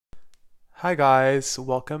Hi, guys.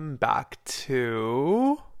 Welcome back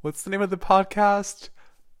to what's the name of the podcast?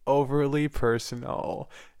 Overly Personal.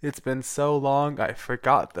 It's been so long, I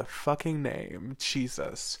forgot the fucking name.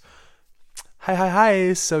 Jesus. Hi, hi,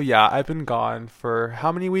 hi. So, yeah, I've been gone for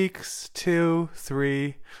how many weeks? Two,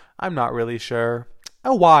 three? I'm not really sure.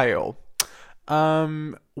 A while.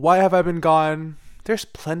 Why have I been gone? There's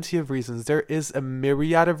plenty of reasons. There is a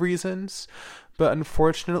myriad of reasons, but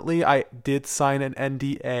unfortunately, I did sign an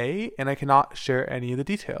NDA and I cannot share any of the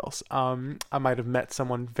details. I might have met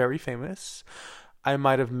someone very famous. I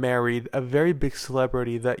might have married a very big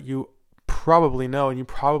celebrity that you probably know and you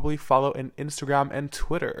probably follow in Instagram and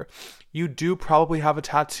Twitter. You do probably have a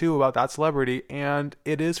tattoo about that celebrity, and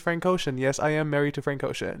it is Frank Ocean. Yes, I am married to Frank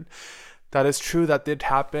Ocean. That is true. That did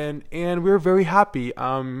happen, and we're very happy.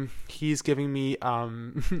 He's giving me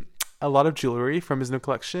a lot of jewelry from his new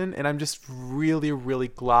collection, and I'm just really, really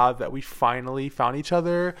glad that we finally found each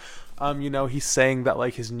other. He's saying that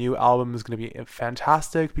like his new album is going to be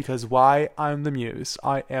fantastic because why? I'm the muse.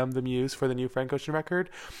 I am the muse for the new Frank Ocean record.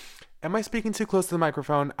 Am I speaking too close to the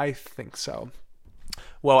microphone? I think so.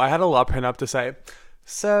 Well, I had a lot pent up to say.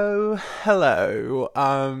 So, hello.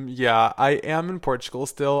 Yeah, I am in Portugal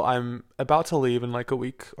still. I'm about to leave in like a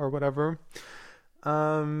week or whatever.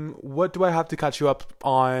 What do I have to catch you up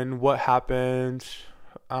on? What happened?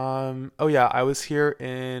 Oh yeah, I was here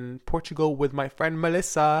in Portugal with my friend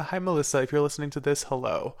Melissa. Hi Melissa, if you're listening to this,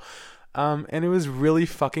 hello. And it was really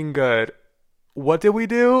fucking good. What did we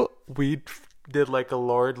do? We did like a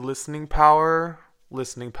Lord listening party.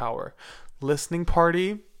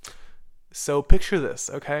 So picture this,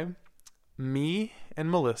 okay? Me and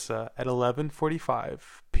Melissa at 11:45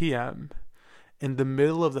 p.m. in the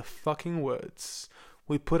middle of the fucking woods.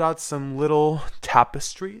 We put out some little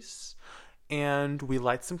tapestries and we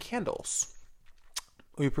light some candles.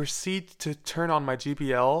 We proceed to turn on my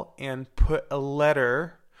GPL and put a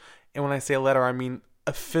letter, and when I say a letter, I mean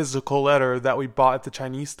a physical letter that we bought at the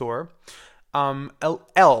Chinese store.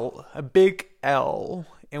 A big L,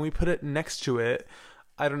 and we put it next to it.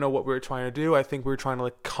 I don't know what we were trying to do. I think we were trying to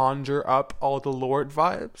like conjure up all the Lord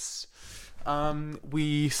vibes.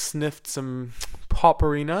 We sniffed some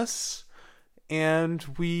popperinas and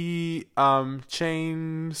we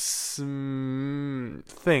changed some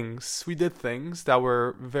things. We did things that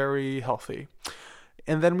were very healthy.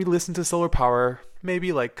 And then we listened to Solar Power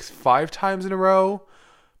maybe like 5 times in a row.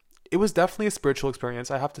 It was definitely a spiritual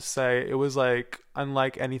experience, I have to say. It was like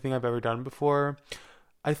unlike anything I've ever done before.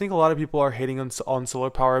 I think a lot of people are hating on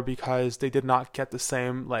Solar Power because they did not get the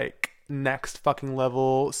same like next fucking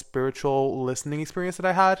level spiritual listening experience that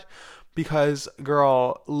I had. Because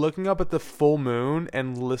girl, looking up at the full moon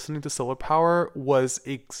and listening to Solar Power was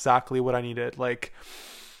exactly what I needed. Like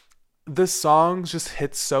the songs just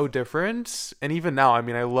hit so different, and even now, I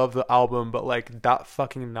mean, I love the album, but like that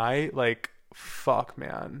fucking night, like fuck,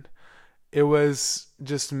 man, it was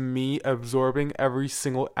just me absorbing every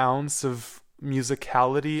single ounce of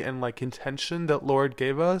musicality and like intention that Lord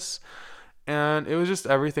gave us, and it was just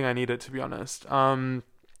everything I needed, to be honest.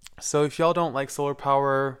 So if y'all don't like Solar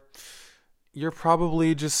Power, you're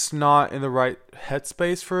probably just not in the right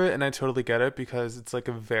headspace for it, and I totally get it because it's like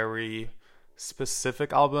a very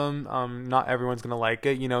specific album. Not everyone's gonna like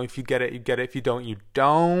it. You know, if you get it, you get it. If you don't, you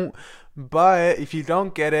don't. But if you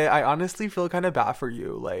don't get it, I honestly feel kind of bad for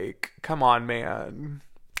you. Like, come on, man.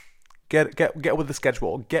 Get with the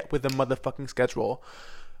schedule. Get with the motherfucking schedule.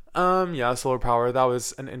 Yeah, Solar Power, that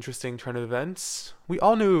was an interesting turn of events. We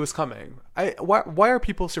all knew it was coming. Why are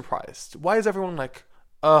people surprised? Why is everyone like,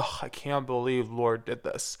 ugh, I can't believe Lord did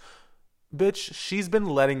this? Bitch, she's been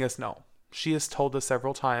letting us know. She has told us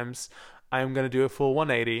several times, I'm gonna do a full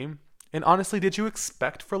 180. And honestly, did you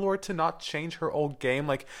expect for Lord to not change her old game?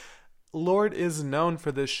 Like, Lord is known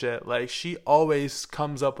for this shit. Like, she always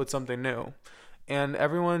comes up with something new. And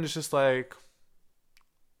everyone is just like,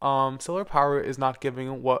 Solar Power is not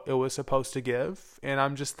giving what it was supposed to give. And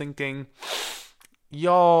I'm just thinking,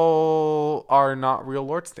 y'all are not real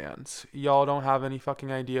Lord stands. Y'all don't have any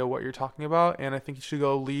fucking idea what you're talking about. And I think you should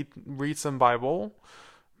go read some Bible.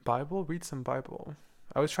 Read some Bible.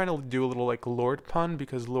 I was trying to do a little like Lord pun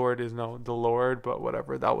because Lord is no the Lord, but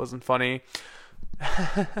whatever. That wasn't funny.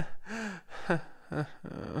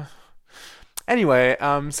 Anyway,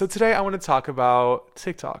 so today I want to talk about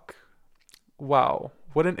TikTok. Wow,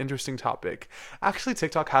 what an interesting topic. Actually,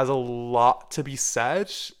 TikTok has a lot to be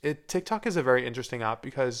said. TikTok is a very interesting app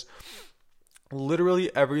because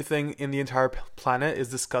literally everything in the entire planet is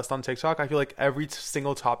discussed on TikTok. I feel like every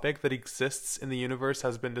single topic that exists in the universe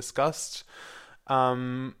has been discussed,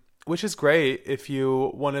 which is great if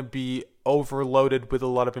you want to be overloaded with a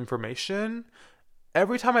lot of information.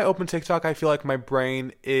 every time I open TikTok, I feel like my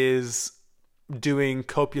brain is doing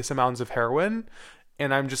copious amounts of heroin,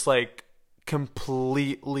 and I'm just like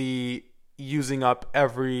completely using up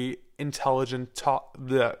every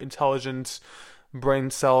the intelligent brain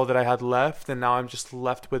cell that I had left, and now I'm just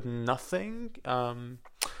left with nothing.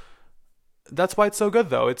 That's why it's so good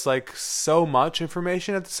though. It's like so much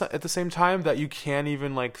information at the same time that you can't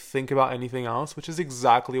even like think about anything else, which is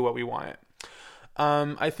exactly what we want.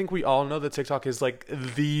 I think we all know that TikTok is like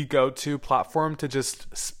the go-to platform to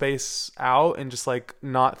just space out and just like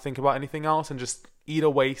not think about anything else and just eat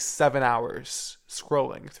away 7 hours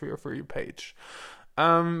scrolling through your For You page.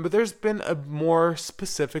 But there's been a more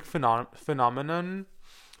specific phenomenon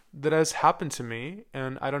that has happened to me,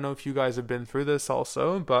 and I don't know if you guys have been through this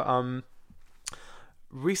also, but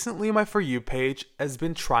recently my For You page has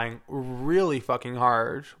been trying really fucking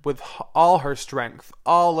hard with all her strength,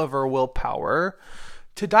 all of her willpower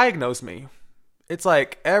to diagnose me. It's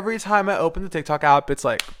like every time I open the TikTok app, it's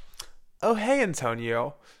like, oh, hey,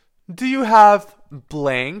 Antonio, do you have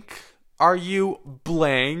blank? Are you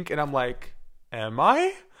blank? And I'm like, am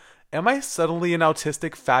I? Am I suddenly an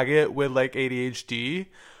autistic faggot with like ADHD?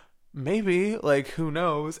 Maybe, like, who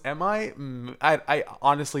knows? Am I? I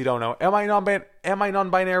honestly don't know. Am I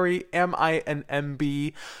non-binary? Am I an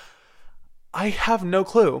MB? I have no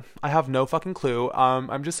clue. I have no fucking clue.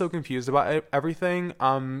 I'm just so confused about everything.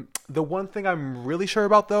 The one thing I'm really sure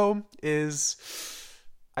about though is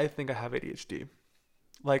I think I have ADHD.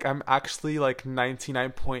 Like, I'm actually like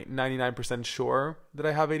 99.99% sure that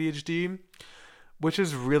I have ADHD, which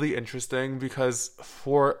is really interesting because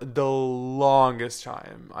for the longest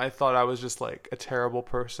time, I thought I was just like a terrible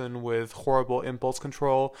person with horrible impulse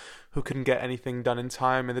control who couldn't get anything done in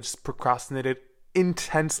time and that just procrastinated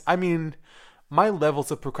intense. I mean, my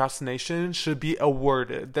levels of procrastination should be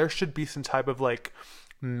awarded. There should be some type of like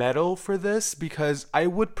medal for this because I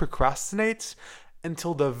would procrastinate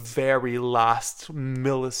until the very last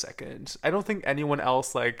millisecond. I don't think anyone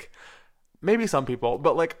else like, maybe some people,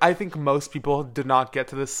 but like I think most people did not get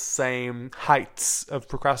to the same heights of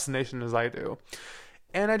procrastination as I do.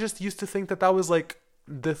 And I just used to think that that was like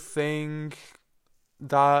the thing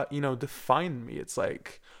that, defined me. It's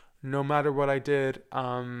like no matter what I did,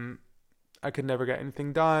 I could never get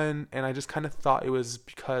anything done, and I just kind of thought it was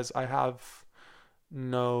because I have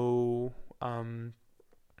no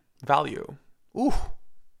value. Ooh,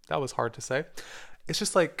 that was hard to say. It's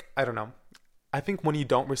just like, I don't know. I think when you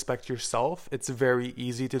don't respect yourself, it's very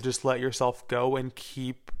easy to just let yourself go and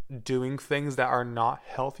keep doing things that are not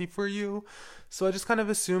healthy for you. So I just kind of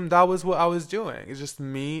assumed that was what I was doing. It's just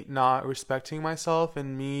me not respecting myself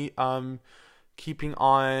and me keeping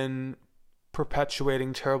on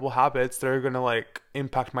perpetuating terrible habits that are going to like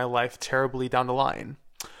impact my life terribly down the line.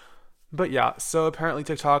 But yeah, so apparently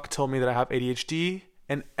TikTok told me that I have ADHD,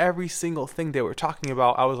 and every single thing they were talking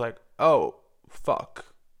about, I was like, oh, fuck.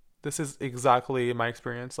 This is exactly my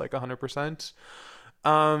experience, like 100%.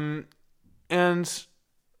 And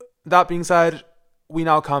that being said, we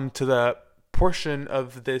now come to the portion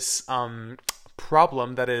of this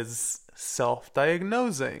problem that is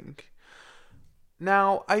self-diagnosing.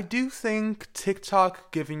 Now, I do think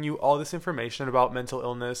TikTok giving you all this information about mental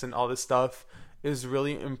illness and all this stuff is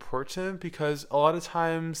really important because a lot of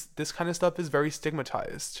times this kind of stuff is very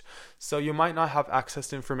stigmatized. So you might not have access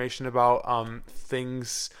to information about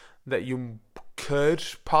things that you could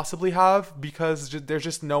possibly have because there's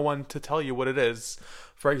just no one to tell you what it is.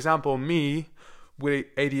 For example, me with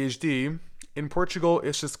ADHD, in Portugal,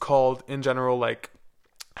 it's just called in general like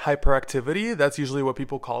hyperactivity. That's usually what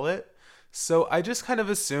people call it. So I just kind of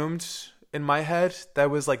assumed in my head that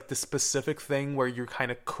was like the specific thing where you're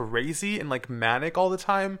kind of crazy and like manic all the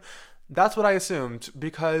time. That's what I assumed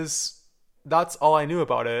because that's all I knew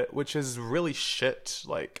about it, which is really shit.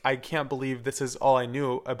 Like, I can't believe this is all I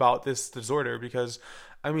knew about this disorder because,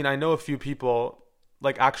 I mean, I know a few people,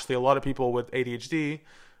 like actually a lot of people with ADHD,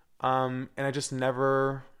 and I just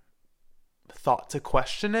never thought to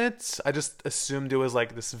question it. I just assumed it was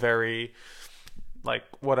like this very, like,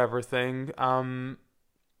 whatever thing.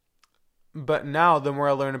 But now, the more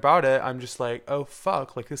I learn about it, I'm just like, oh,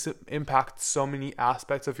 fuck. Like, this impacts so many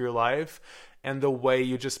aspects of your life and the way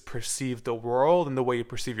you just perceive the world and the way you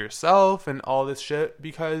perceive yourself and all this shit.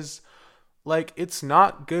 Because, like, it's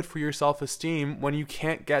not good for your self-esteem when you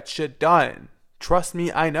can't get shit done. Trust me,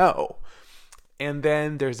 I know. And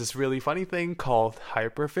then there's this really funny thing called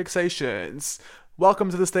hyperfixations.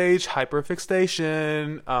 Welcome to the stage,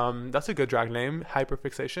 Hyperfixation. That's a good drag name,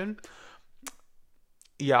 Hyperfixation.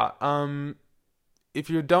 Yeah, if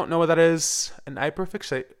you don't know what that is, an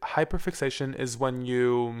hyperfixation is when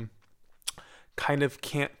you kind of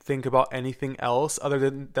can't think about anything else other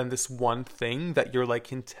than this one thing that you're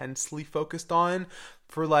like intensely focused on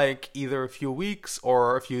for like either a few weeks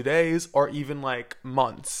or a few days or even like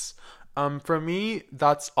months. For me,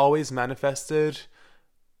 that's always manifested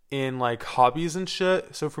in like hobbies and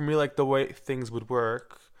shit. So for me, like the way things would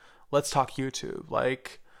work, let's talk YouTube.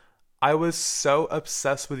 Like I was so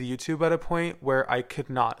obsessed with YouTube at a point where I could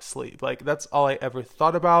not sleep. Like that's all I ever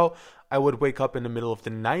thought about. I would wake up in the middle of the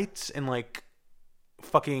night and like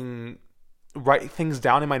fucking write things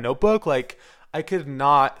down in my notebook. Like I could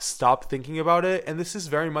not stop thinking about it. And this is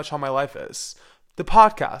very much how my life is. The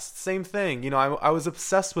podcast, same thing. You know, I was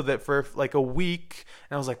obsessed with it for like a week,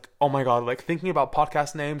 and I was like, oh my God, like thinking about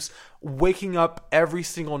podcast names, waking up every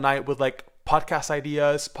single night with like podcast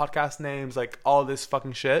ideas, podcast names, like all this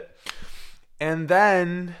fucking shit. And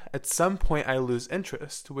then at some point I lose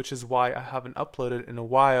interest, which is why I haven't uploaded in a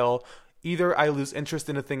while. Either I lose interest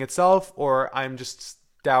in the thing itself, or I'm just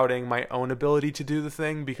doubting my own ability to do the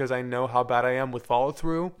thing because I know how bad I am with follow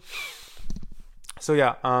through. So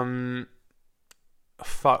yeah,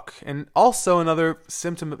 fuck. And also another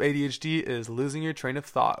symptom of ADHD is losing your train of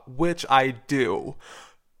thought, which I do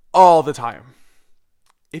all the time.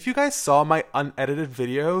 If you guys saw my unedited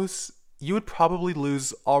videos, you would probably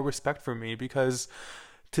lose all respect for me because,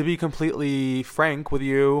 to be completely frank with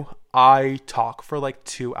you, I talk for like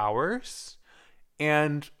 2 hours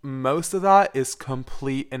and most of that is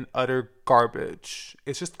complete and utter garbage.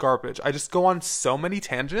 It's just garbage. I just go on so many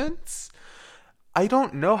tangents. I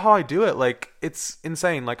don't know how I do it. Like, it's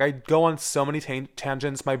insane. Like, I go on so many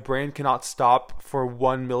tangents. My brain cannot stop for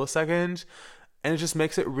 1 millisecond. And it just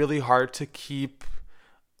makes it really hard to keep,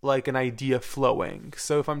 like, an idea flowing.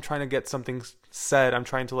 So if I'm trying to get something said, I'm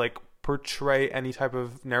trying to, like, portray any type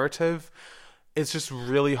of narrative, it's just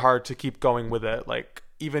really hard to keep going with it. Like,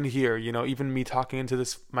 even here, you know, even me talking into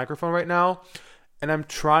this microphone right now. And I'm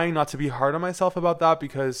trying not to be hard on myself about that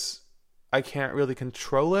because I can't really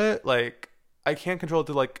control it. Like, I can control it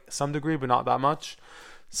to like some degree, but not that much.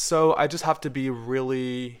 So I just have to be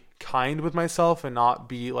really kind with myself and not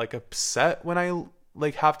be like upset when I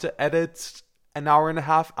like have to edit an hour and a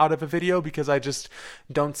half out of a video because I just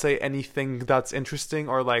don't say anything that's interesting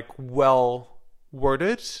or like well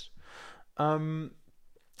worded.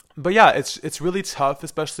 But yeah, it's really tough,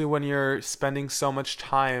 especially when you're spending so much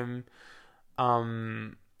time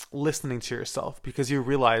listening to yourself, because you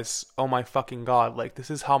realize, oh my fucking God, like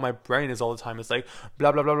this is how my brain is all the time. It's like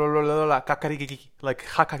blah blah blah blah blah blah blah, like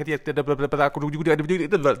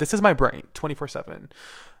this is my brain 24/7.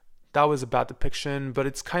 That was a bad depiction, but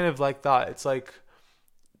it's kind of like that. It's like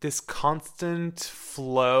this constant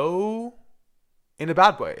flow in a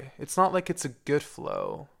bad way. It's not like it's a good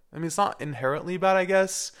flow. I mean, it's not inherently bad, I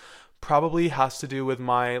guess. Probably has to do with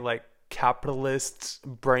my like capitalist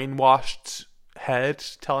brainwashed head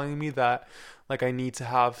telling me that like I need to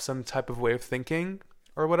have some type of way of thinking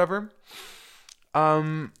or whatever.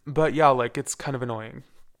 But yeah, like it's kind of annoying.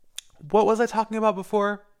 What was I talking about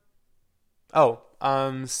before? Oh,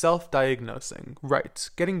 self-diagnosing. Right.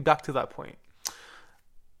 Getting back to that point.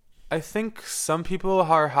 I think some people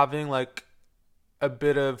are having like a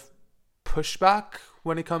bit of pushback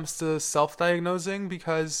when it comes to self-diagnosing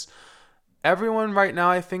because everyone right now,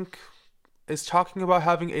 I think, is talking about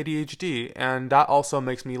having ADHD, and that also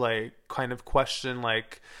makes me like kind of question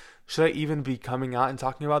like, should I even be coming out and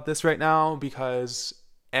talking about this right now? Because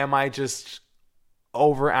am I just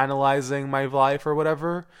over analyzing my life or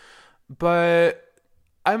whatever? But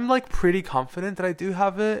I'm like pretty confident that I do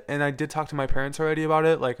have it, and I did talk to my parents already about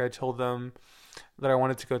it. Like I told them that I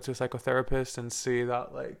wanted to go to a psychotherapist and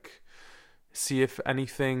see if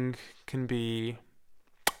anything can be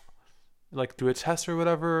like do a test or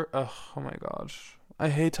whatever. Oh my gosh, I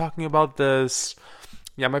hate talking about this.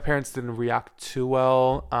 Yeah, my parents didn't react too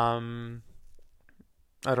well.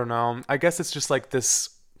 I don't know. I guess it's just like this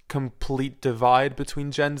complete divide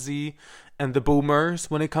between Gen Z and the boomers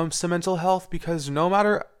when it comes to mental health, because no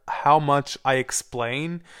matter how much I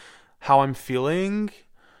explain how I'm feeling,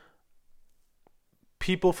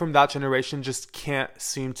 people from that generation just can't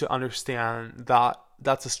seem to understand that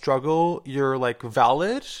that's a struggle you're like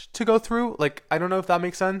valid to go through. Like, I don't know if that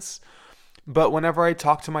makes sense, but whenever I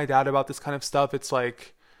talk to my dad about this kind of stuff, it's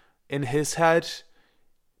like in his head,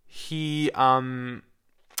 he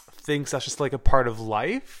thinks that's just like a part of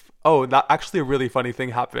life. Oh, that actually a really funny thing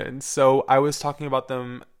happened. So I was talking about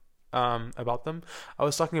them. I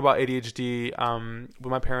was talking about ADHD with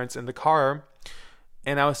my parents in the car,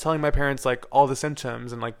 and I was telling my parents like all the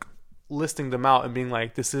symptoms and like listing them out and being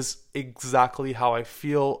like, this is exactly how I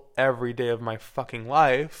feel every day of my fucking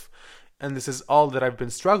life. and this is all that I've been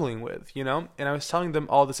struggling with, you know? And I was telling them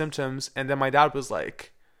all the symptoms, and then my dad was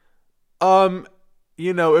like, um,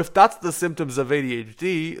 if that's the symptoms of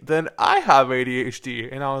ADHD, then I have ADHD.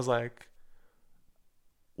 And I was like,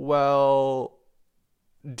 well,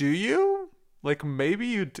 do you? Like, maybe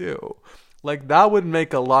you do. Like, that would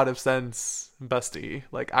make a lot of sense, bestie.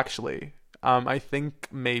 Like, actually. I think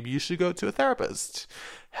maybe you should go to a therapist.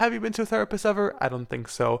 Have you been to a therapist ever? I don't think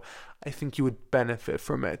so. I think you would benefit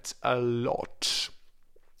from it a lot.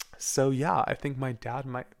 So, yeah, I think my dad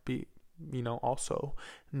might be, also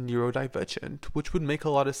neurodivergent, which would make a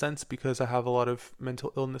lot of sense because I have a lot of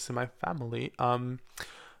mental illness in my family.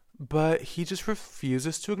 But he just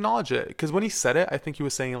refuses to acknowledge it. Because when he said it, I think he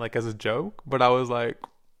was saying it like as a joke, but I was like,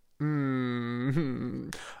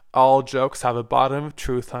 all jokes have a bottom of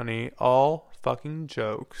truth, honey. All fucking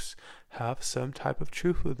jokes have some type of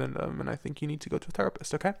truth within them, and I think you need to go to a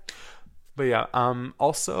therapist, okay? But yeah,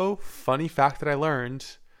 also, funny fact that I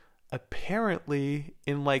learned, apparently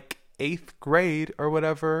in like 8th grade or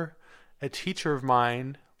whatever, a teacher of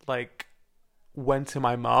mine like went to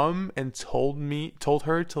my mom and told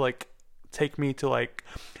her to like take me to like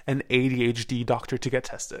an ADHD doctor to get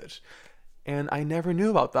tested. And I never knew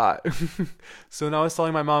about that. So now I was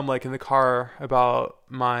telling my mom, like in the car, about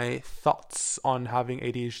my thoughts on having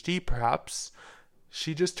ADHD, perhaps.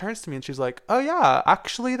 She just turns to me and she's like, oh, yeah,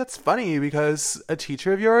 actually, that's funny because a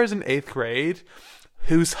teacher of yours in 8th grade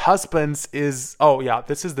whose husband is. Oh, yeah,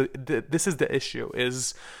 this is the issue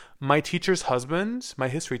is my teacher's husband, my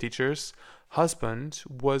history teacher's husband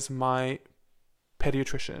was my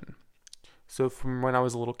pediatrician. So from when I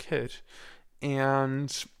was a little kid.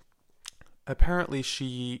 And apparently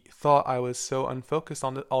she thought I was so unfocused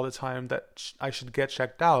all the time that I should get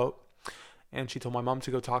checked out. And she told my mom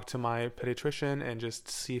to go talk to my pediatrician and just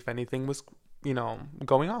see if anything was,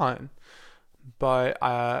 going on. But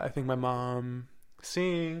I think my mom...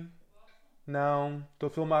 Sim. Não. Estou a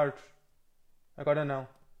filmar. Agora não.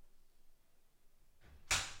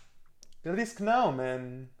 Ele disse que não,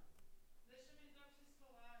 man.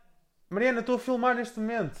 Mariana, estou a filmar neste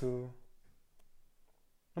momento.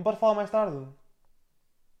 Não pode falar mais tarde.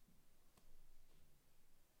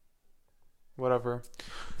 Whatever.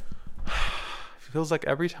 It feels like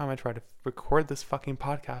every time I try to record this fucking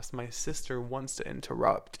podcast, my sister wants to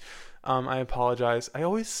interrupt. I apologize. I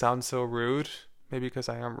always sound so rude. Maybe because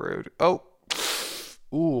I am rude. Oh.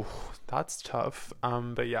 Ooh, that's tough.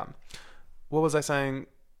 But yeah. What was I saying?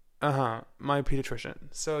 My pediatrician.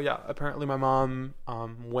 So yeah, apparently my mom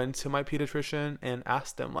went to my pediatrician and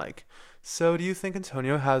asked him like, so do you think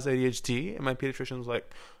Antonio has ADHD? And my pediatrician was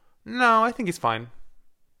like, no, I think he's fine.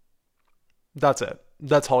 That's it.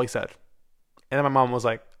 That's all he said. And then my mom was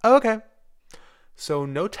like, oh, okay. So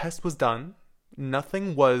no test was done.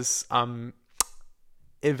 Nothing was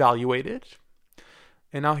evaluated.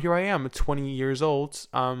 And now here I am, 20 years old,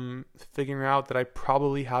 figuring out that I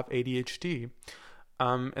probably have ADHD.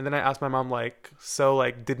 And then I asked my mom, like, so,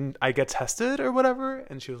 like, didn't I get tested or whatever?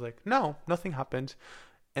 And she was like, no, nothing happened.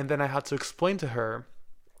 And then I had to explain to her,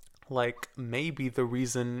 like, maybe the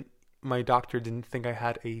reason my doctor didn't think I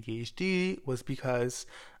had ADHD was because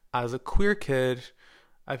as a queer kid,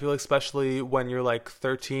 I feel especially when you're, like,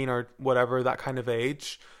 13 or whatever, that kind of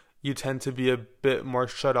age, you tend to be a bit more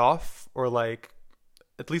shut off or, like,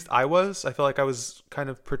 at least I feel like I was kind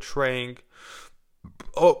of portraying...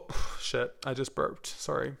 Oh, shit. I just burped.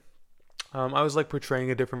 Sorry. I was like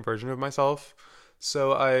portraying a different version of myself.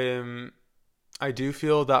 So I do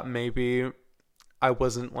feel that maybe I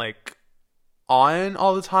wasn't like on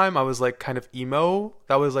all the time. I was like kind of emo.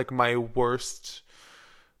 That was like my worst,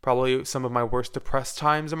 probably some of my worst depressed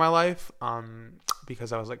times in my life.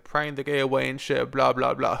 Because I was like praying the gay away and shit, blah,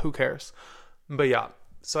 blah, blah. Who cares? But yeah.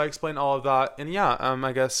 So I explained all of that. And yeah,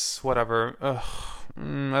 I guess whatever. I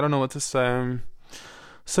don't know what to say.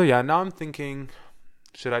 So yeah, now I'm thinking,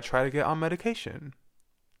 should I try to get on medication?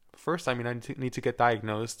 First, I need to get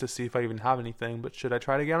diagnosed to see if I even have anything, but should I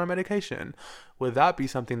try to get on medication? Would that be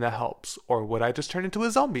something that helps? Or would I just turn into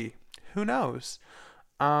a zombie? Who knows?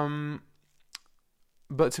 But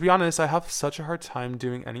to be honest, I have such a hard time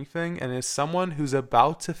doing anything, and as someone who's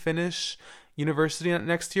about to finish university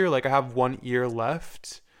next year, like I have 1 year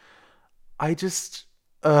left, I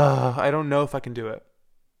don't know if I can do it.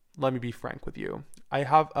 Let me be frank with you. I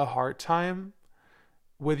have a hard time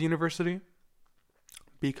with university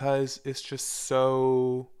because it's just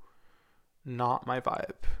so not my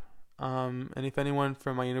vibe. And if anyone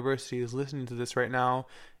from my university is listening to this right now,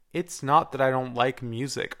 it's not that I don't like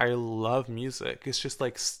music. I love music. It's just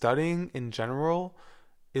like studying in general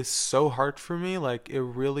is so hard for me. Like it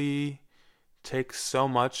really takes so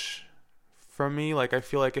much from me. Like, I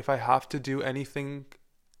feel like if I have to do anything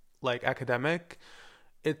like academic,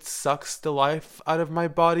 it sucks the life out of my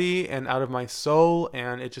body and out of my soul,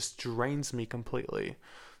 and it just drains me completely.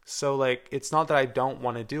 So like, it's not that I don't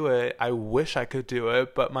want to do it. I wish I could do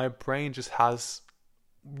it, but my brain just has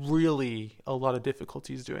really a lot of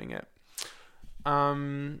difficulties doing it.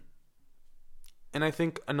 Um and I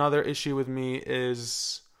think another issue with me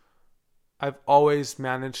is I've always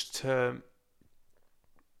managed to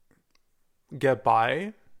get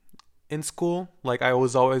by in school. Like, I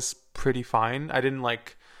was always pretty fine. I didn't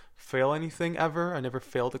like fail anything ever. I never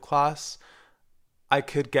failed a class. I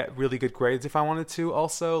could get really good grades if I wanted to.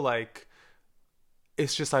 Also, like,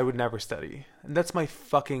 it's just I would never study. And that's my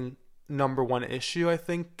fucking number one issue, I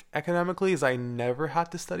think, academically, is I never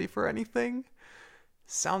had to study for anything.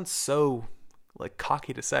 Sounds so like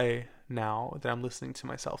cocky to say now that I'm listening to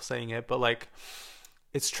myself saying it, but like,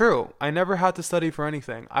 it's true. I never had to study for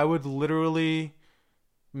anything. I would literally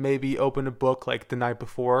maybe open a book like the night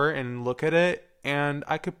before and look at it, and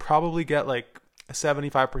I could probably get like a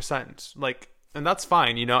 75%. Like, and that's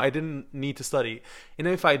fine, you know, I didn't need to study. And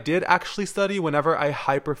if I did actually study, whenever I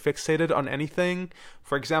hyper fixated on anything,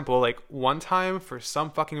 for example, like one time for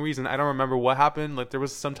some fucking reason, I don't remember what happened, like there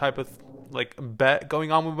was some type of like bet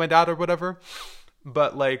going on with my dad or whatever,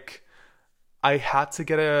 but like I had to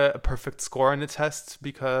get a perfect score on the test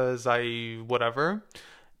because whatever.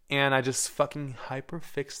 And I just fucking hyper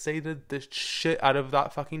fixated the shit out of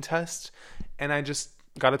that fucking test. And I just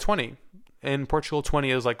got a 20. In Portugal,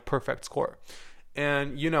 20 is like perfect score.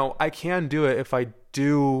 And, you know, I can do it if I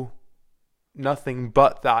do nothing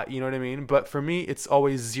but that, you know what I mean? But for me, it's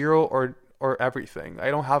always zero or everything.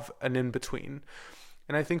 I don't have an in between.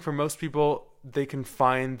 And I think for most people, they can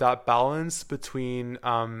find that balance between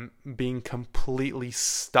being completely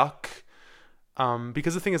stuck.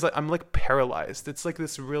 Because the thing is, like, I'm like paralyzed. It's like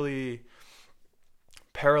this really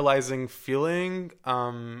paralyzing feeling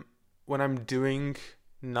when I'm doing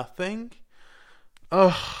nothing.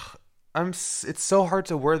 Ugh, it's so hard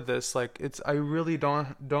to word this. Like, I really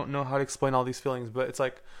don't know how to explain all these feelings, but it's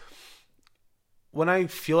like when I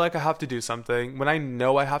feel like I have to do something, when I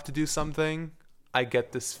know I have to do something, I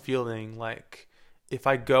get this feeling like if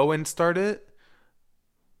I go and start it,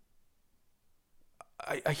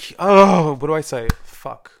 what do I say?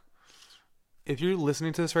 Fuck. If you're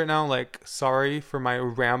listening to this right now, like, sorry for my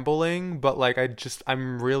rambling, but like,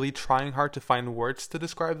 I'm really trying hard to find words to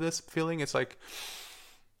describe this feeling. It's like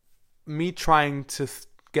me trying to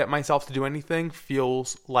get myself to do anything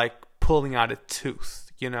feels like pulling out a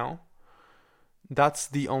tooth, you know? That's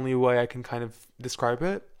the only way I can kind of describe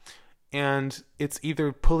it. And it's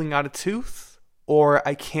either pulling out a tooth or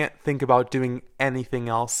I can't think about doing anything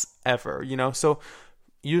else ever, you know? So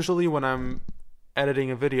usually when I'm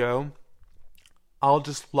editing a video, I'll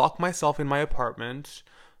just lock myself in my apartment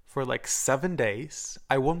for like 7 days.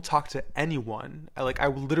 I won't talk to anyone. I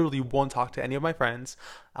literally won't talk to any of my friends.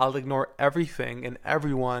 I'll ignore everything and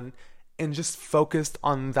everyone and just focus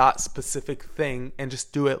on that specific thing and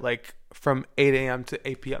just do it like from 8 a.m. to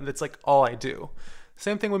 8 p.m. That's like all I do.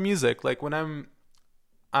 Same thing with music. Like when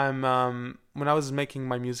when I was making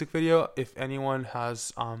my music video, if anyone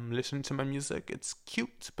has listened to my music, it's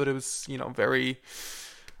cute, but it was, you know, very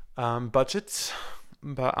budget.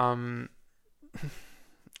 But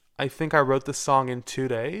I think I wrote the song in 2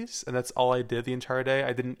 days, and that's all I did the entire day.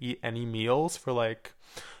 I didn't eat any meals for like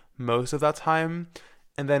most of that time.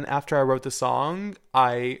 And then after I wrote the song,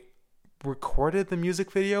 I recorded the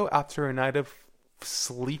music video after a night of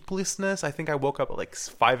sleeplessness. I think I woke up at like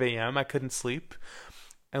 5 a.m. I couldn't sleep.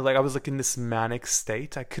 And like I was like in this manic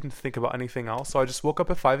state. I couldn't think about anything else. So I just woke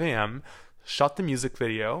up at 5 a.m., shot the music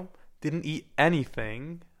video, didn't eat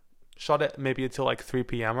anything, shot it maybe until like 3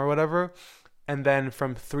 p.m. or whatever. And then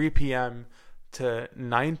from 3 p.m. to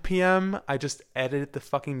 9 p.m., I just edited the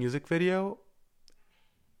fucking music video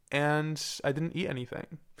and I didn't eat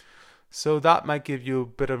anything. So that might give you a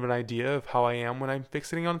bit of an idea of how I am when I'm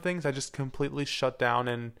fixating on things. I just completely shut down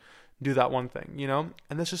and do that one thing, you know?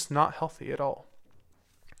 And that's just not healthy at all.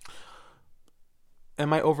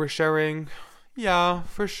 Am I oversharing? Yeah,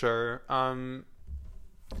 for sure.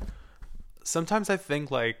 Sometimes I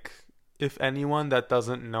think like if anyone that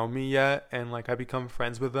doesn't know me yet and like I become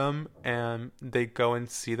friends with them and they go and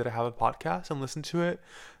see that I have a podcast and listen to it,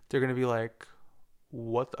 they're going to be like,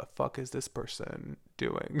 what the fuck is this person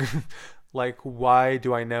doing? Like, why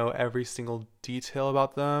do I know every single detail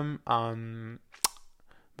about them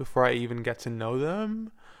before I even get to know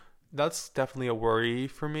them? That's definitely a worry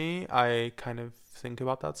for me. I kind of think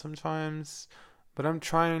about that sometimes, but I'm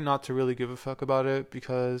trying not to really give a fuck about it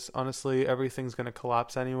because honestly, everything's going to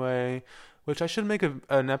collapse anyway. which I should make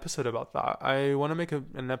an episode about that. I want to make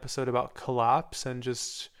an episode about collapse and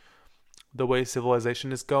just the way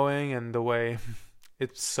civilization is going and the way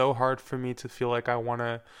it's so hard for me to feel like I want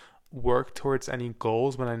to work towards any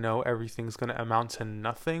goals when I know everything's going to amount to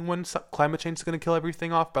nothing when climate change is going to kill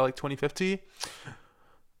everything off by like 2050.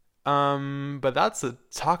 But that's a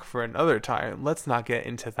talk for another time. Let's not get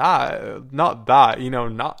into that. Not that,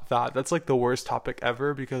 not that. That's like the worst topic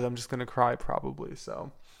ever because I'm just going to cry probably.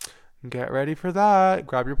 So get ready for that.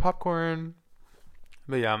 Grab your popcorn.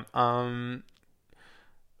 But yeah,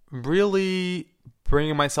 really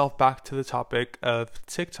bringing myself back to the topic of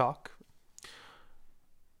TikTok.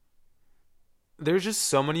 There's just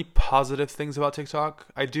so many positive things about TikTok.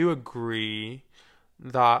 I do agree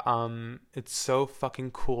that it's so fucking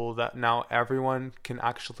cool that now everyone can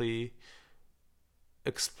actually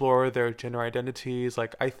explore their gender identities.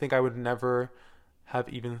 Like, I think I would never have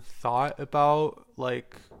even thought about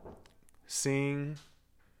like seeing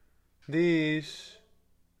these.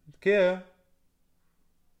 O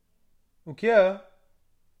que é?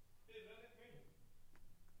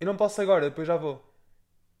 Eu não posso agora, depois já vou.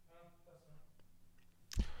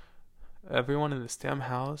 Everyone in this damn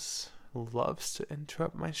house loves to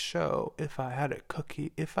interrupt my show. If I had a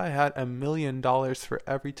cookie, if I had $1 million for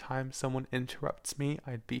every time someone interrupts me,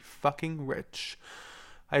 I'd be fucking rich.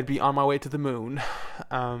 I'd be on my way to the moon.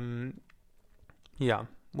 Yeah,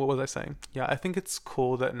 what was I saying? Yeah, I think it's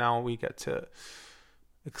cool that now we get to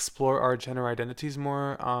explore our gender identities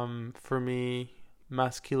more. For me,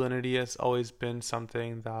 masculinity has always been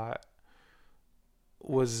something that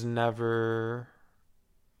was never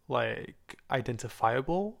like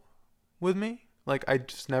identifiable with me. Like, I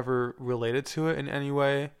just never related to it in any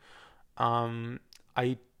way.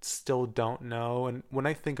 I still don't know. And when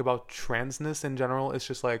I think about transness in general, it's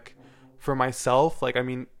just like, for myself, like, I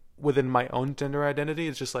mean, within my own gender identity,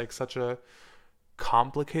 it's just like such a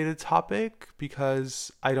complicated topic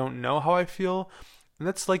because I don't know how I feel. And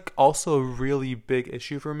that's like also a really big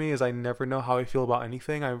issue for me, is I never know how I feel about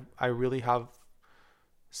anything. I really have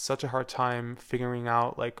such a hard time figuring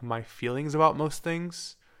out like my feelings about most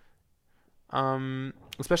things.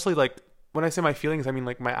 Especially like when I say my feelings, I mean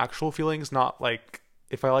like my actual feelings, not like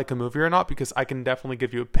if I like a movie or not, because I can definitely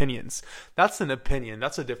give you opinions. That's an opinion.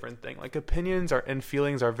 That's a different thing. Like, opinions are and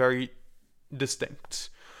feelings are very distinct.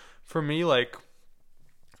 For me, like,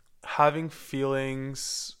 having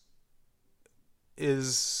feelings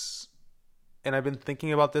is, and I've been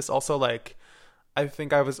thinking about this also, like, I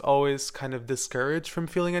think I was always kind of discouraged from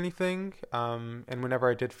feeling anything. And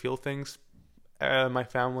whenever I did feel things, my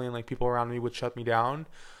family and like people around me would shut me down.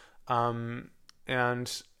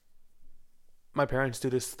 And my parents do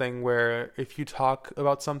this thing where if you talk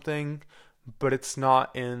about something, but it's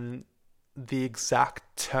not in the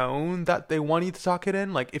exact tone that they want you to talk it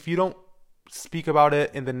in, like if you don't speak about it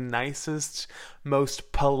in the nicest,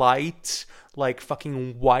 most polite, like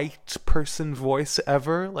fucking white person voice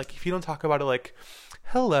ever, like if you don't talk about it like,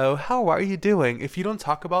 hello, how are you doing? If you don't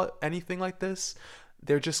talk about anything like this,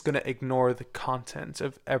 they're just going to ignore the content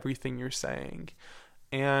of everything you're saying.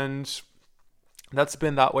 And that's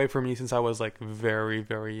been that way for me since I was like very,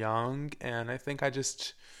 very young. And I think I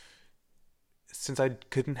just, since I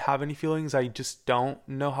couldn't have any feelings, I just don't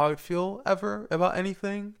know how I feel ever about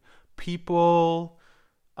anything. People,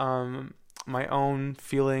 my own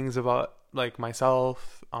feelings about like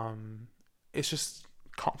myself. It's just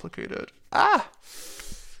complicated.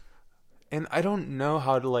 And I don't know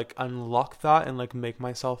how to like unlock that and like make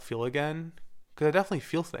myself feel again. Because I definitely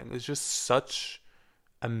feel things. It's just such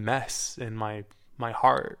a mess in my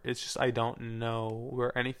heart. It's just, I don't know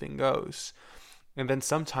where anything goes. And then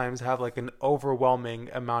sometimes I have like an overwhelming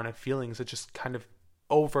amount of feelings that just kind of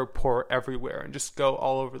overpour everywhere and just go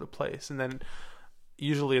all over the place. And then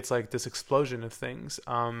usually it's like this explosion of things.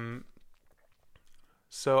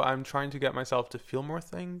 So I'm trying to get myself to feel more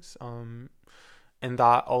things. And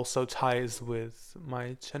that also ties with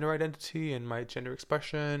my gender identity and my gender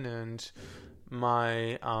expression and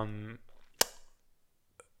my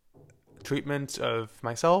treatment of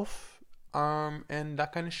myself, and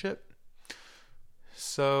that kind of shit.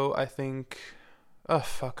 So I think, oh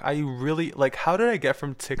fuck, I really, like, how did I get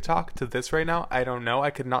from TikTok to this right now? I don't know.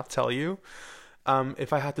 I could not tell you.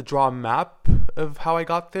 If I had to draw a map of how I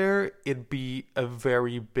got there, it'd be a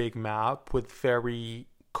very big map with very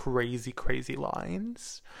crazy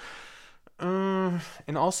lines. And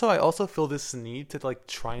also, I also feel this need to like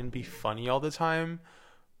try and be funny all the time.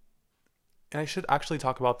 And I should actually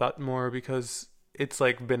talk about that more because it's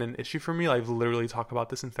like been an issue for me. I've literally talked about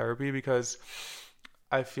this in therapy because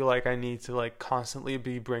I feel like I need to like constantly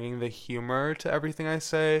be bringing the humor to everything I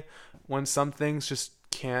say when some things just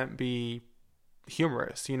can't be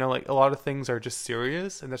humorous, you know, like a lot of things are just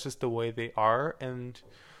serious and that's just the way they are. And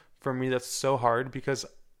for me, that's so hard because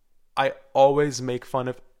I always make fun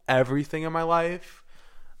of everything in my life.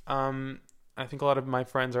 I think a lot of my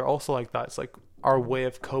friends are also like that. It's like our way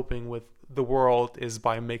of coping with the world is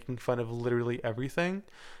by making fun of literally everything.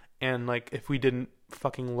 And like if we didn't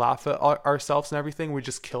fucking laugh at ourselves and everything, we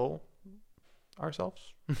just kill ourselves.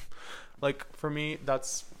 Like for me,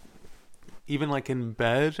 that's even like in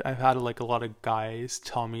bed, I've had like a lot of guys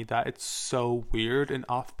tell me that it's so weird and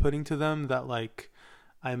off-putting to them that like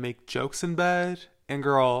I make jokes in bed. And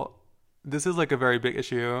girl, this is like a very big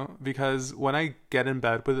issue because when I get in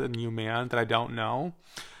bed with a new man that I don't know,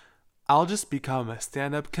 I'll just become a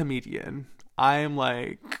stand-up comedian. I'm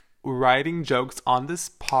like writing jokes on this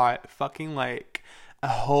pot, fucking like a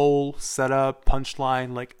whole setup,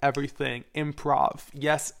 punchline, like everything, improv.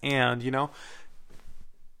 Yes, and you know,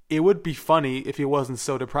 it would be funny if it wasn't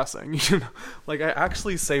so depressing. You know, like I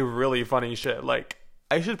actually say really funny shit. Like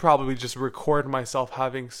I should probably just record myself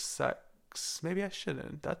having sex. Maybe I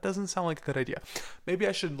shouldn't. That doesn't sound like a good idea. Maybe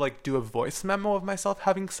I should like do a voice memo of myself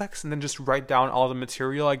having sex and then just write down all the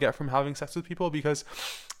material I get from having sex with people because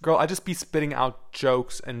girl, I just be spitting out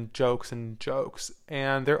jokes and jokes and jokes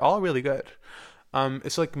and they're all really good.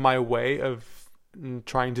 It's like my way of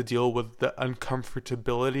trying to deal with the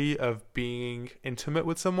uncomfortability of being intimate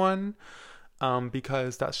with someone,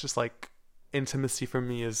 because that's just like intimacy for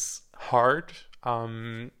me is hard,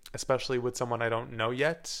 especially with someone I don't know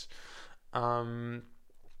yet.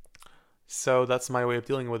 So that's my way of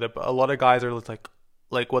dealing with it. But a lot of guys are like,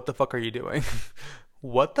 what the fuck are you doing?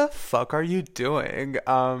 What the fuck are you doing?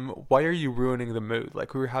 Why are you ruining the mood?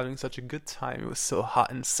 Like, we were having such a good time. It was so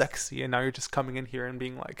hot and sexy. And now you're just coming in here and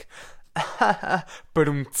being like, but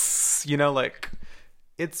you know, like,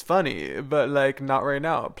 it's funny, but like, not right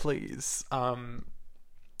now, please.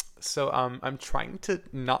 So I'm trying to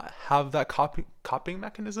not have that coping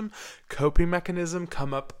mechanism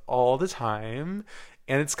come up all the time.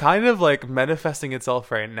 And it's kind of like manifesting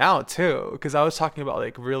itself right now too, because I was talking about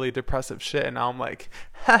like really depressive shit, and now I'm like,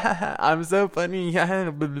 I'm so funny.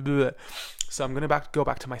 So I'm gonna go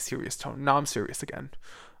back to my serious tone. Now I'm serious again.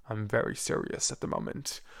 I'm very serious at the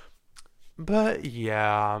moment. But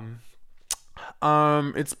yeah,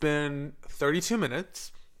 it's been 32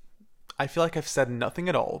 minutes. I feel like I've said nothing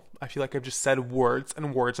at all. I feel like I've just said words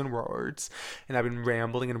and words and words, and I've been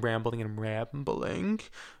rambling and rambling and rambling.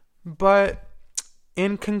 But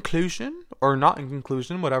in conclusion, or not in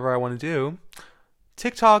conclusion, whatever I want to do,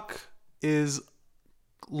 TikTok is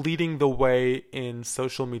leading the way in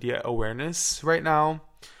social media awareness right now.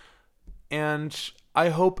 And I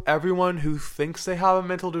hope everyone who thinks they have a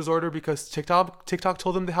mental disorder because TikTok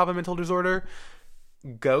told them they have a mental disorder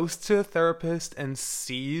goes to a therapist and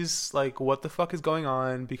sees like what the fuck is going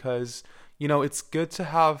on, because you know it's good to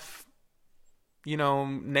have, you know,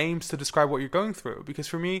 names to describe what you're going through. Because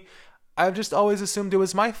for me, I've just always assumed it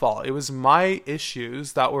was my fault. It was my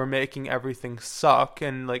issues that were making everything suck,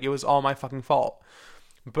 and like it was all my fucking fault.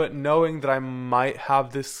 But knowing that I might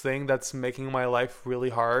have this thing that's making my life really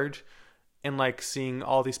hard, and like seeing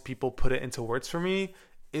all these people put it into words for me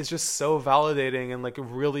is just so validating. And like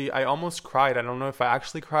really, I almost cried. I don't know if I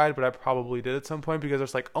actually cried, but I probably did at some point, because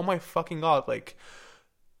it's like, oh my fucking god, like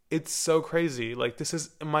it's so crazy. Like this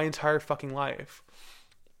is my entire fucking life.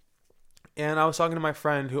 And I was talking to my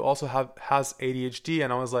friend who also has ADHD,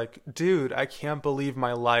 and I was like, dude, I can't believe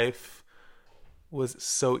my life was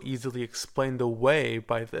so easily explained away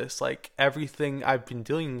by this. Like everything I've been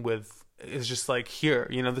dealing with is just like here,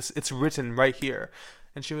 you know, this, it's written right here.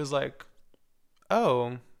 And she was like,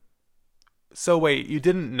 oh, so wait, you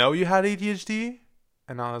didn't know you had ADHD?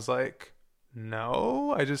 And I was like,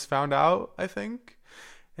 no, I just found out, I think.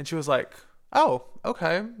 And she was like, oh,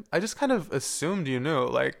 okay. I just kind of assumed you knew.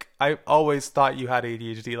 Like, I always thought you had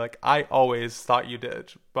ADHD. Like, I always thought you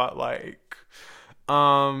did. But, like,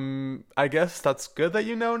 I guess that's good that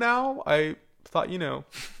you know now. I thought you knew.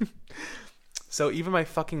 So even my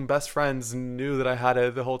fucking best friends knew that I had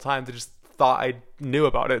it the whole time. They just thought I knew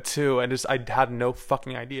about it too. And just, I had no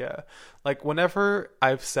fucking idea. Like, whenever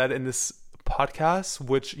I've said in this podcast,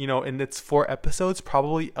 which, you know, in its 4 episodes,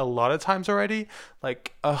 probably a lot of times already,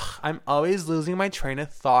 like, I'm always losing my train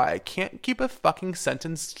of thought. I can't keep a fucking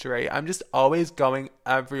sentence straight. I'm just always going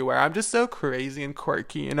everywhere. I'm just so crazy and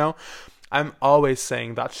quirky, you know? I'm always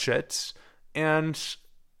saying that shit. And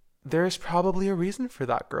there's probably a reason for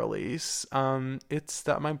that, girlies. It's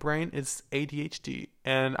that my brain is ADHD.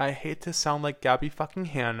 And I hate to sound like Gabby fucking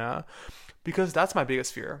Hanna, because that's my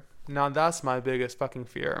biggest fear. Now, that's my biggest fucking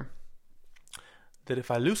fear. That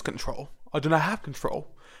if I lose control, or do not have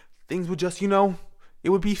control, things would just, you know,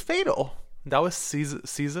 it would be fatal. That was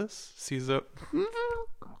Caesar.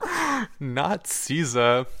 Not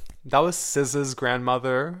Caesar. That was SZA's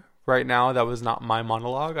grandmother right now. That was not my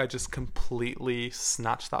monologue. I just completely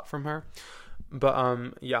snatched that from her.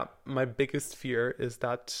 But yeah, my biggest fear is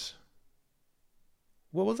that,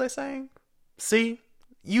 what was I saying? See?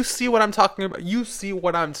 You see what I'm talking about. You see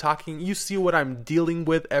what I'm dealing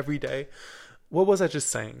with every day. What was I just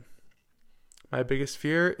saying? My biggest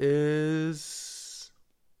fear is,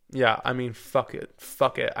 yeah, I mean, fuck it.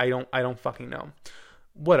 Fuck it. I don't fucking know.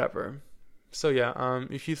 Whatever. So yeah,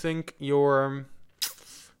 if you think you're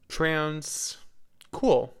trans,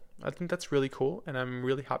 cool. I think that's really cool, and I'm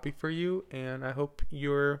really happy for you, and I hope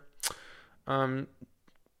you're um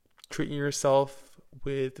treating yourself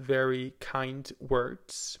with very kind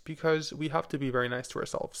words, because we have to be very nice to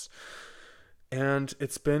ourselves. And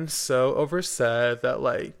it's been so oversaid that,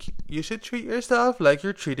 like, you should treat yourself like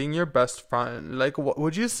you're treating your best friend. Like,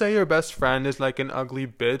 would you say your best friend is like an ugly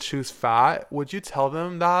bitch who's fat? Would you tell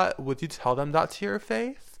them that? Would you tell them that to your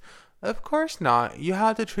face? Of course not. You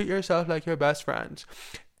have to treat yourself like your best friend.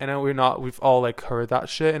 And we've all like heard that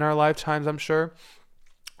shit in our lifetimes, I'm sure.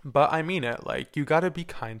 But I mean it. Like, you gotta be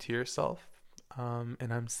kind to yourself.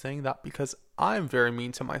 And I'm saying that because I'm very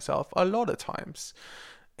mean to myself a lot of times.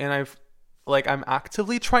 And I'm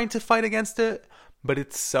actively trying to fight against it, but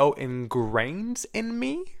it's so ingrained in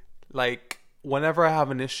me. Like, whenever I have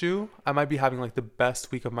an issue, I might be having like the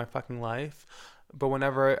best week of my fucking life, but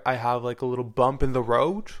whenever I have like a little bump in the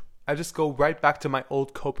road, I just go right back to my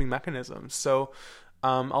old coping mechanisms. So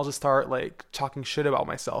I'll just start like talking shit about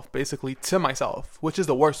myself, basically to myself, which is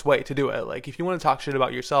the worst way to do it. Like, if you want to talk shit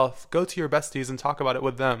about yourself, go to your besties and talk about it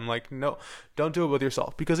with them. Like, no, don't do it with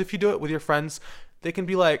yourself, because if you do it with your friends, they can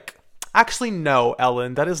be like, actually, no,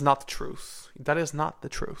 Ellen, that is not the truth. That is not the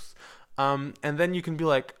truth. And then you can be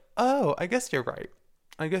like, oh, I guess you're right.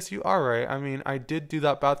 I guess you are right. I mean, I did do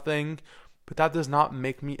that bad thing, but that does not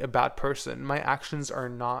make me a bad person. My actions are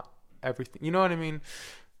not everything. You know what I mean?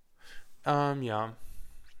 Yeah.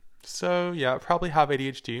 So, yeah, probably have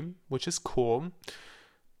ADHD, which is cool.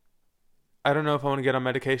 I don't know if I want to get on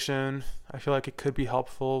medication. I feel like it could be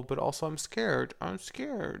helpful, but also I'm scared. I'm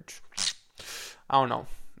scared. I don't know.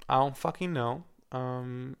 I don't fucking know.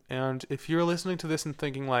 And if you're listening to this and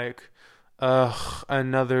thinking like, ugh,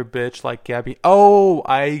 another bitch like Gabby. Oh,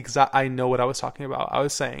 I know what I was talking about. I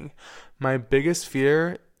was saying my biggest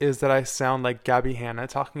fear is that I sound like Gabby Hanna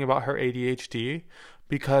talking about her ADHD,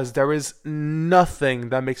 because there is nothing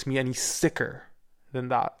that makes me any sicker than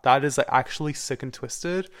that. That is like actually sick and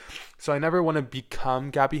twisted. So I never want to become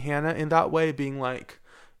Gabby Hanna in that way, being like,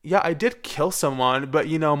 yeah, I did kill someone, but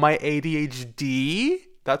you know, my ADHD,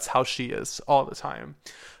 that's how she is all the time.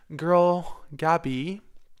 Girl, Gabby,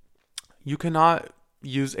 you cannot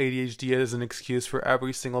use ADHD as an excuse for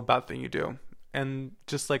every single bad thing you do. And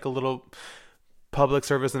just like a little public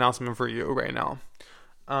service announcement for you right now.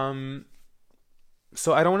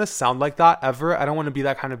 So I don't want to sound like that ever. I don't want to be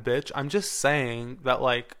that kind of bitch. I'm just saying that,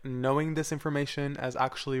 like, knowing this information has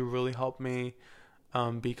actually really helped me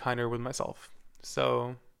be kinder with myself.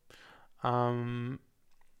 So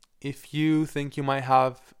if you think you might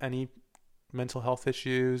have any mental health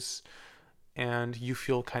issues and you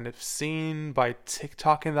feel kind of seen by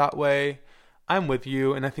TikTok in that way, I'm with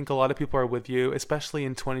you. And I think a lot of people are with you, especially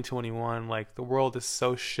in 2021. Like, the world is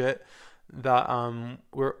so shit that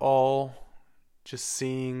we're all just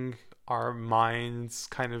seeing our minds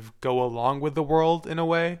kind of go along with the world in a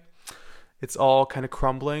way. It's all kind of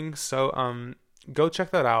crumbling. So go check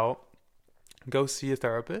that out. Go see a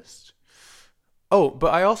therapist. Oh,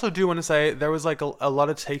 but I also do want to say there was like a lot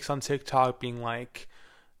of takes on TikTok being like,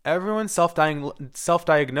 everyone's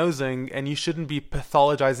self-diagnosing and you shouldn't be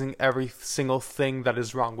pathologizing every single thing that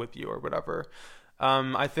is wrong with you or whatever.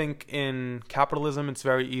 I think in capitalism, it's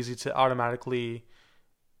very easy to automatically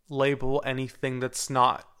label anything that's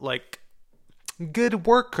not like good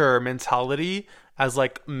worker mentality as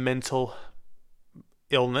like mental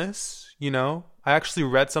illness, you know? I actually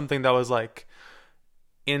read something that was like,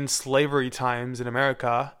 in slavery times in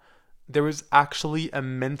America, there was actually a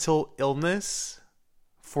mental illness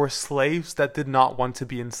for slaves that did not want to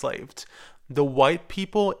be enslaved. The white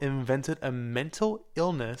people invented a mental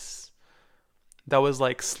illness that was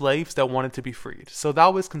like slaves that wanted to be freed. So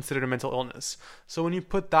that was considered a mental illness. So when you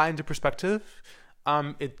put that into perspective,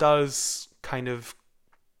 it does kind of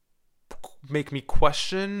make me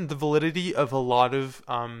question the validity of a lot of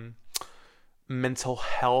mental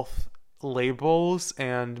health labels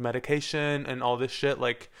and medication and all this shit.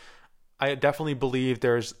 Like, I definitely believe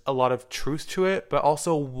there's a lot of truth to it, but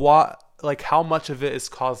also how much of it is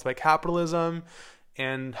caused by capitalism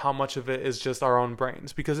and how much of it is just our own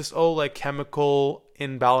brains, because this whole like chemical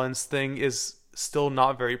imbalance thing is still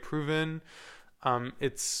not very proven.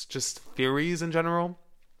 It's just theories in general.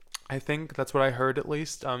 I think that's what I heard, at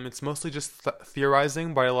least. It's mostly just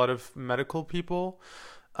theorizing by a lot of medical people.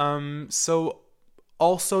 So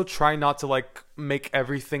also try not to like make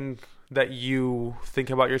everything that you think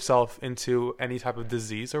about yourself into any type of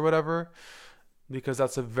disease or whatever, because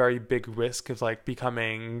that's a very big risk of like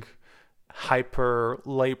becoming hyper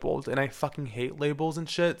labeled, and I fucking hate labels and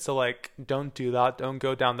shit. So like, don't do that. Don't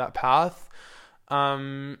go down that path.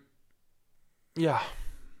 Um, yeah,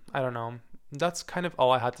 I don't know. That's kind of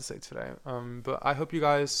all I had to say today. But I hope you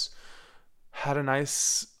guys had a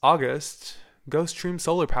nice August. Go stream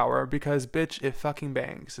Solar Power, because bitch, it fucking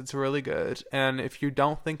bangs. It's really good. And if you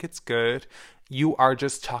don't think it's good, you are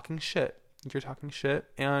just talking shit. You're talking shit.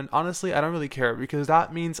 And honestly, I don't really care, because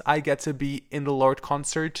that means I get to be in the Lorde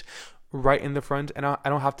concert right in the front, and I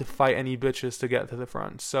don't have to fight any bitches to get to the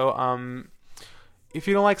front. So if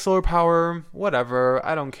you don't like Solar Power, whatever,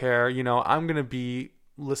 I don't care. You know, I'm gonna be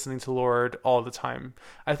listening to Lorde all the time.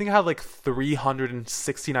 I think I have like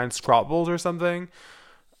 369 scrobbles or something.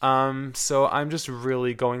 So I'm just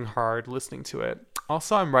really going hard listening to it.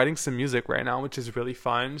 Also, I'm writing some music right now, which is really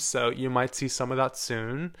fun, so you might see some of that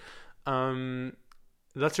soon.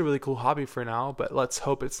 That's a really cool hobby for now, but let's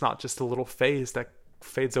hope it's not just a little phase that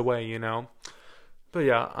fades away, you know? But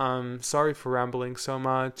yeah, sorry for rambling so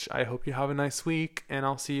much. I hope you have a nice week, and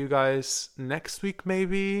I'll see you guys next week,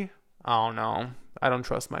 maybe? I don't know. I don't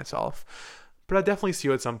trust myself. But I'll definitely see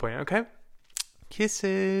you at some point, okay?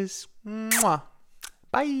 Kisses. Mwah.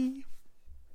 Bye.